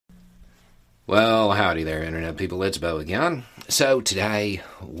Well, howdy there, Internet people. It's Beau again. So today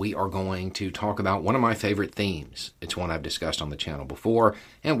we are going to talk about one of my favorite themes. It's one I've discussed on the channel before,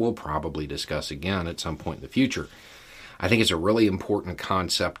 and we'll probably discuss again at some point in the future. I think it's a really important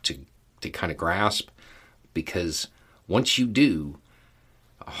concept to kind of grasp, because once you do,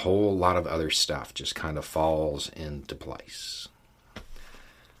 a whole lot of other stuff just kind of falls into place.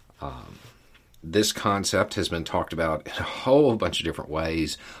 This concept has been talked about in a whole bunch of different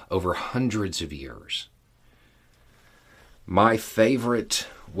ways over hundreds of years. My favorite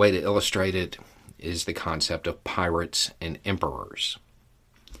way to illustrate it is the concept of pirates and emperors.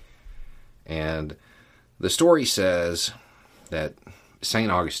 And the story says that St.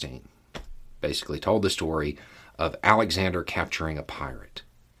 Augustine basically told the story of Alexander capturing a pirate.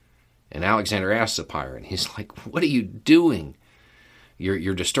 And Alexander asks the pirate, and he's like, "What are you doing?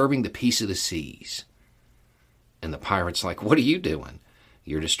 You're disturbing the peace of the seas." And the pirate's like, "What are you doing?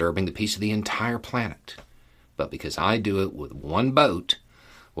 You're disturbing the peace of the entire planet. But because I do it with one boat,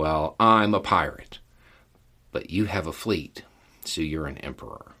 well, I'm a pirate. But you have a fleet, so you're an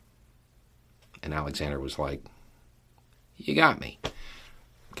emperor." And Alexander was like, "You got me."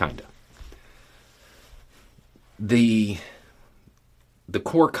 Kinda. The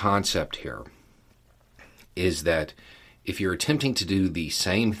core concept here is that if you're attempting to do the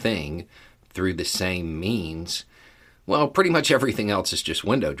same thing through the same means, well, pretty much everything else is just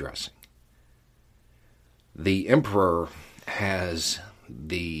window dressing. The emperor has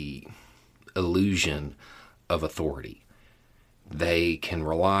the illusion of authority. They can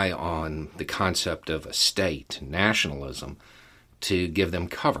rely on the concept of a state, nationalism, to give them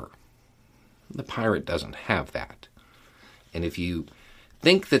cover. The pirate doesn't have that. And if you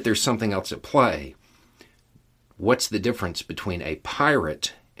think that there's something else at play, what's the difference between a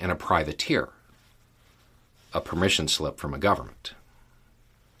pirate and a privateer? A permission slip from a government.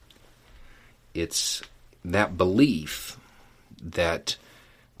 It's that belief that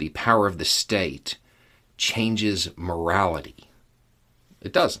the power of the state changes morality.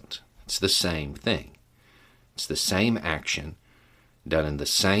 It doesn't. It's the same thing. It's the same action done in the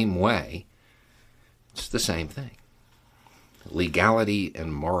same way. It's the same thing. Legality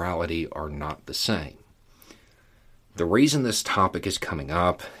and morality are not the same. The reason this topic is coming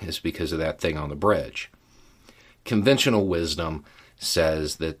up is because of that thing on the bridge. Conventional wisdom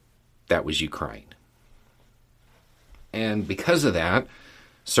says that that was Ukraine. And because of that,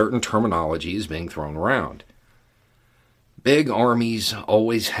 certain terminology is being thrown around. Big armies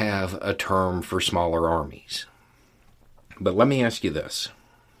always have a term for smaller armies. But let me ask you this.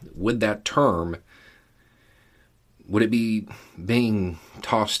 Would it be being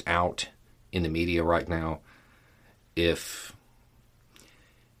tossed out in the media right now if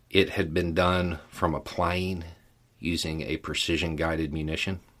it had been done from a plane using a precision-guided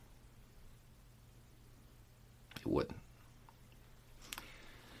munition? It wouldn't.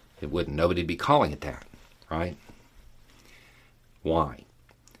 It wouldn't. Nobody'd be calling it that, right? Why?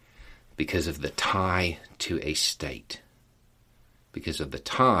 Because of the tie to a state. Because of the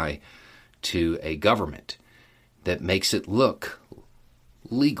tie to a government that makes it look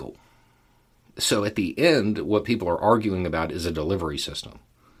legal. So at the end, what people are arguing about is a delivery system.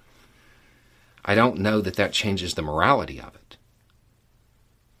 I don't know that that changes the morality of it.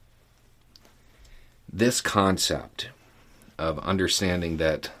 This concept of understanding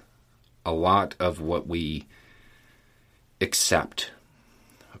that a lot of what we accept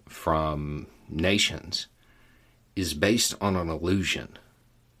from nations is based on an illusion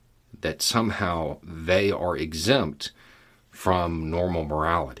that somehow they are exempt from normal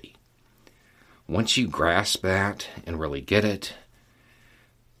morality. Once you grasp that and really get it,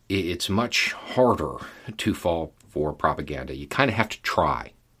 it's much harder to fall for propaganda. You kind of have to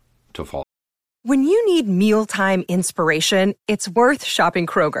try to fall. When you need mealtime inspiration, it's worth shopping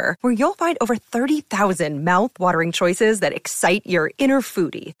Kroger, where you'll find over 30,000 mouth-watering choices that excite your inner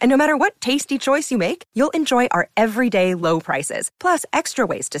foodie. And no matter what tasty choice you make, you'll enjoy our everyday low prices, plus extra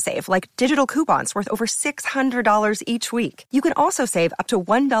ways to save, like digital coupons worth over $600 each week. You can also save up to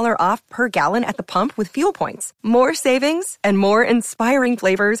 $1 off per gallon at the pump with fuel points. More savings and more inspiring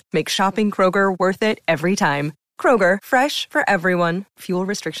flavors make shopping Kroger worth it every time. Kroger, fresh for everyone. Fuel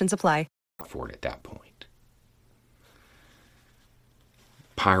restrictions apply. For it at that point.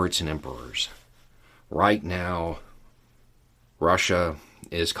 Pirates and emperors. Right now, Russia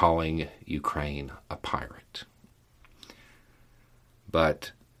is calling Ukraine a pirate.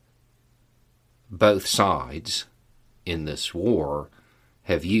 But both sides in this war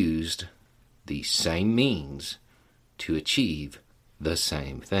have used the same means to achieve the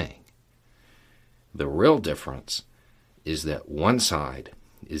same thing. The real difference is that one side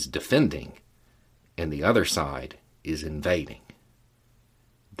is defending and the other side is invading.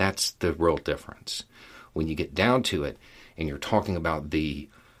 That's the real difference. When you get down to it and you're talking about the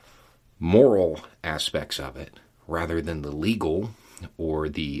moral aspects of it rather than the legal or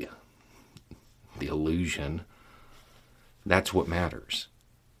the illusion, that's what matters.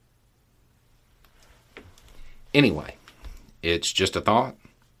 Anyway, it's just a thought.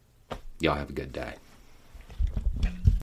 Y'all have a good day.